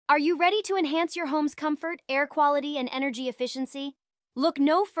Are you ready to enhance your home's comfort, air quality, and energy efficiency? Look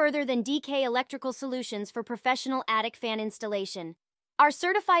no further than DK Electrical Solutions for professional attic fan installation. Our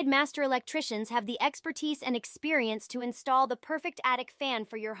certified master electricians have the expertise and experience to install the perfect attic fan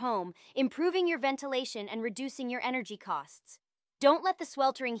for your home, improving your ventilation and reducing your energy costs. Don't let the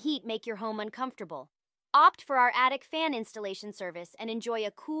sweltering heat make your home uncomfortable. Opt for our attic fan installation service and enjoy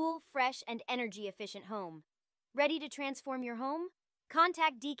a cool, fresh, and energy-efficient home. Ready to transform your home?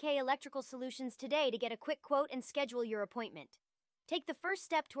 Contact DK Electrical Solutions today to get a quick quote and schedule your appointment. Take the first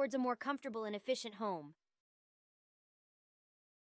step towards a more comfortable and efficient home.